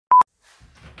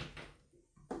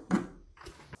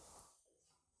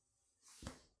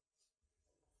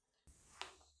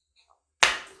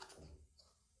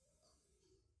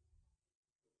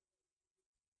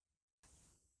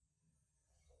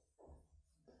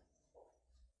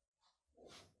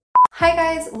Hi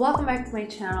guys, welcome back to my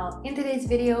channel. In today's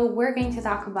video, we're going to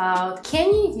talk about,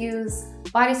 can you use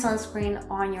body sunscreen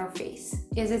on your face?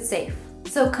 Is it safe?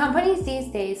 So companies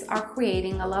these days are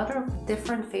creating a lot of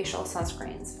different facial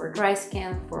sunscreens for dry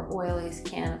skin, for oily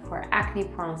skin, for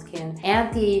acne-prone skin,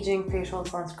 anti-aging facial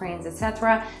sunscreens,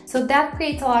 etc. So that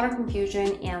creates a lot of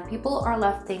confusion and people are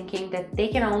left thinking that they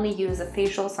can only use a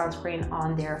facial sunscreen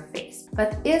on their face.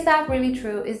 But is that really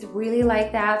true? Is it really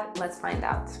like that? Let's find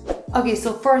out. Okay,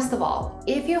 so first of all,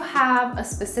 if you have a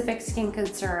specific skin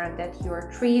concern that you're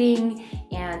treating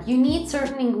and you need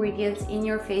certain ingredients in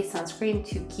your face sunscreen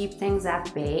to keep things at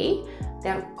bay,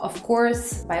 then of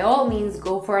course, by all means,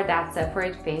 go for that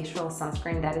separate facial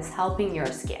sunscreen that is helping your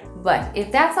skin. But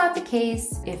if that's not the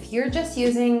case, if you're just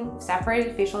using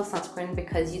separated facial sunscreen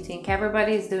because you think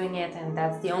everybody's doing it and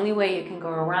that's the only way you can go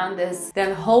around this,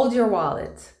 then hold your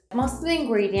wallet. Most of the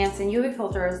ingredients and UV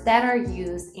filters that are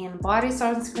used in body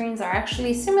sunscreens are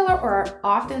actually similar or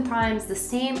oftentimes the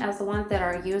same as the ones that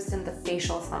are used in the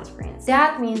facial sunscreens.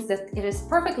 That means that it is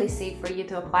perfectly safe for you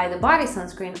to apply the body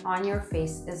sunscreen on your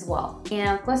face as well.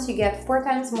 And plus you get 4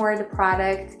 times more of the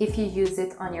product if you use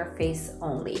it on your face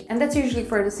only. And that's usually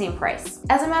for the same price.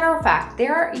 As a matter of fact,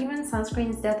 there are even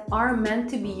sunscreens that are meant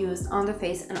to be used on the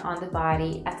face and on the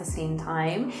body at the same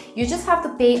time. You just have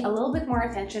to pay a little bit more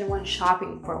attention when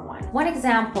shopping for one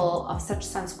example of such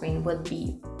sunscreen would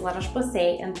be La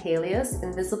Roche-Posay Intellius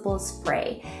Invisible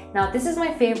Spray. Now this is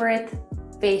my favorite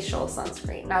facial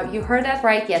sunscreen. Now you heard that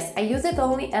right, yes, I use it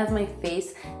only as my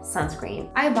face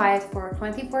sunscreen. I buy it for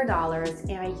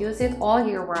 $24 and I use it all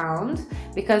year round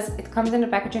because it comes in a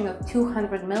packaging of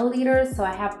 200 milliliters, so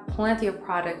I have plenty of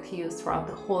product to use throughout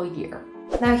the whole year.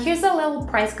 Now here's a little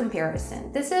price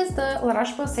comparison. This is the La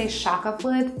Roche-Posay Shaka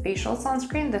Fluid Facial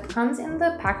Sunscreen that comes in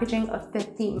the packaging of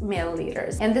 50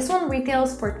 milliliters. And this one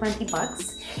retails for 20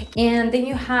 bucks. And then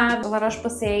you have La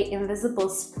Roche-Posay Invisible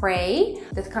Spray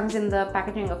that comes in the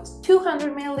packaging of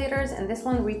 200 milliliters. And this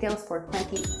one retails for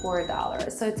 $24.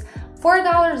 So it's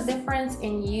 $4 difference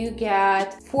and you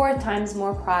get 4 times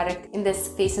more product in this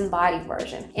face and body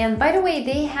version. And by the way,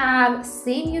 they have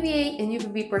same UVA and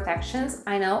UVB protections.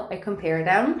 I know, I compared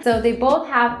them. So they both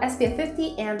have SPF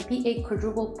 50 and PA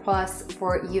quadruple plus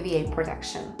for UVA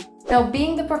protection. Now,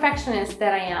 being the perfectionist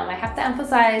that I am, I have to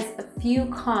emphasize a few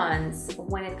cons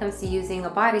when it comes to using a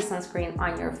body sunscreen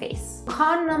on your face.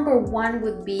 Con number 1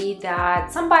 would be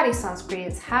that some body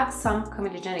sunscreens have some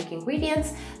comedogenic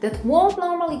ingredients that won't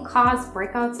normally cause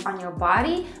breakouts on your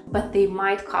body, but they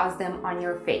might cause them on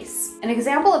your face. An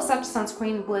example of such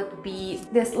sunscreen would be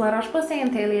this La Roche-Posay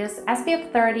Intellius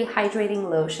SPF 30 Hydrating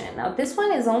Lotion. Now, this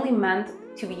one is only meant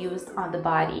to be used on the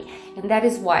body, and that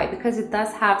is why, because it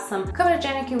does have some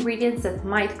comedogenic ingredients that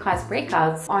might cause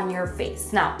breakouts on your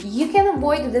face. Now you can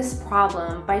avoid this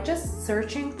problem by just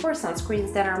searching for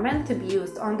sunscreens that are meant to be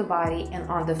used on the body and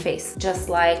on the face, just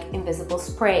like Invisible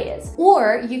Spray is.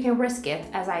 Or you can risk it,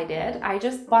 as I did. I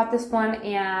just bought this one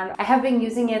and I have been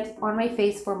using it on my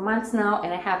face for months now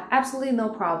and I have absolutely no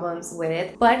problems with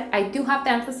it. But I do have to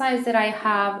emphasize that I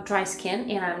have dry skin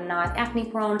and I'm not acne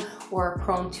prone or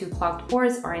prone to clogged pores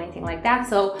or anything like that,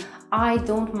 so I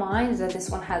don't mind that this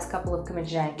one has a couple of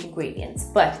comedogenic ingredients.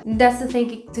 But that's the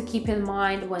thing to keep in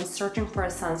mind when searching for a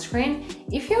sunscreen.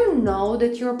 If you know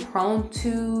that you're prone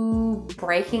to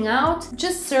breaking out,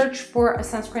 just search for a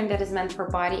sunscreen that is meant for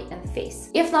body and face.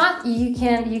 If not, you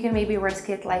can maybe risk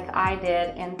it like I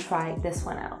did and try this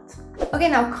one out. Okay,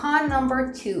 now con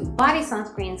number 2. Body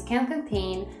sunscreens can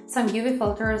contain some UV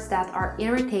filters that are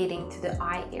irritating to the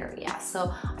eye area.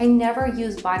 So I never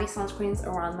use body sunscreens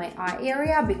around my eye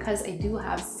area because I do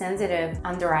have sensitive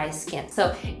under eye skin.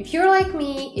 So if you're like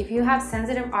me, if you have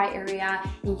sensitive eye area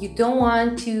and you don't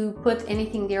want to put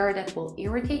anything there that will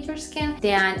irritate your skin,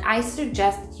 then I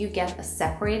suggest that you get a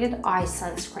separated eye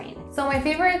sunscreen. So my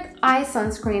favorite eye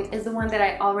sunscreen is the one that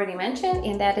I already mentioned,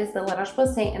 and that is the La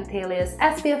Roche-Posay Intellius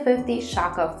SPF 50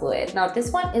 Shaka Fluid. Now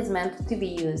this one is meant to be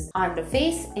used on the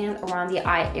face and around the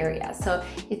eye area. So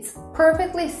it's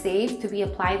perfectly safe to be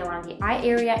applied around the eye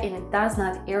area and it does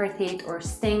not irritate or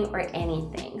sting or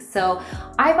anything. So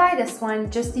I buy this one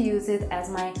just to use it as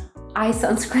my eye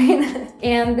sunscreen.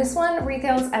 And this one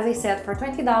retails, as I said, for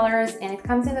 $20 and it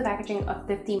comes in the packaging of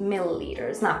 50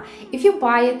 milliliters. Now, if you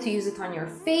buy it to use it on your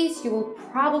face, you will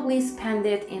probably spend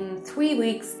it in 3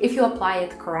 weeks if you apply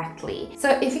it correctly.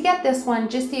 So if you get this one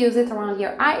just to use it around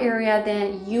your eye area,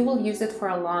 then you will use it for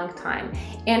a long time.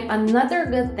 And another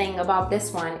good thing about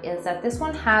this one is that this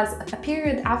one has a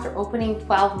period after opening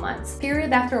 12 months.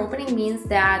 Period after opening means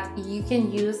that you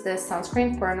can use this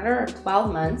sunscreen for another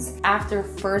 12 months after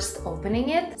first opening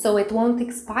it, so it won't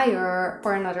expire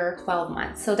for another 12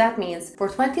 months. So that means for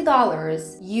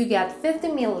 $20, you get 50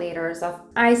 milliliters of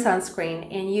eye sunscreen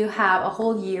and you have a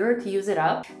whole year to use it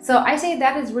up. So I say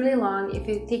that is really long if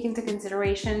you take into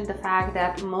consideration the fact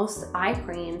that most eye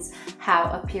creams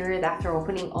have a period after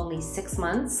opening only 6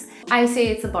 months. I say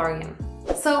it's a bargain.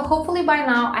 So hopefully by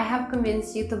now I have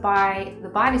convinced you to buy the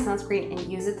body sunscreen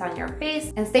and use it on your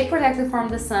face and stay protected from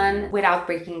the sun without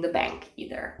breaking the bank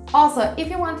either. Also, if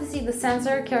you want to see the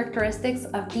sensor characteristics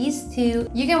of these two,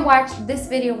 you can watch this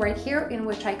video right here in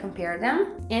which I compare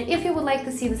them. And if you would like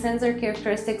to see the sensor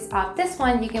characteristics of this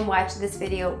one, you can watch this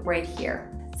video right here.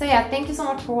 So yeah, thank you so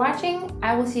much for watching.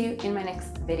 I will see you in my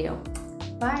next video.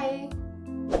 Bye!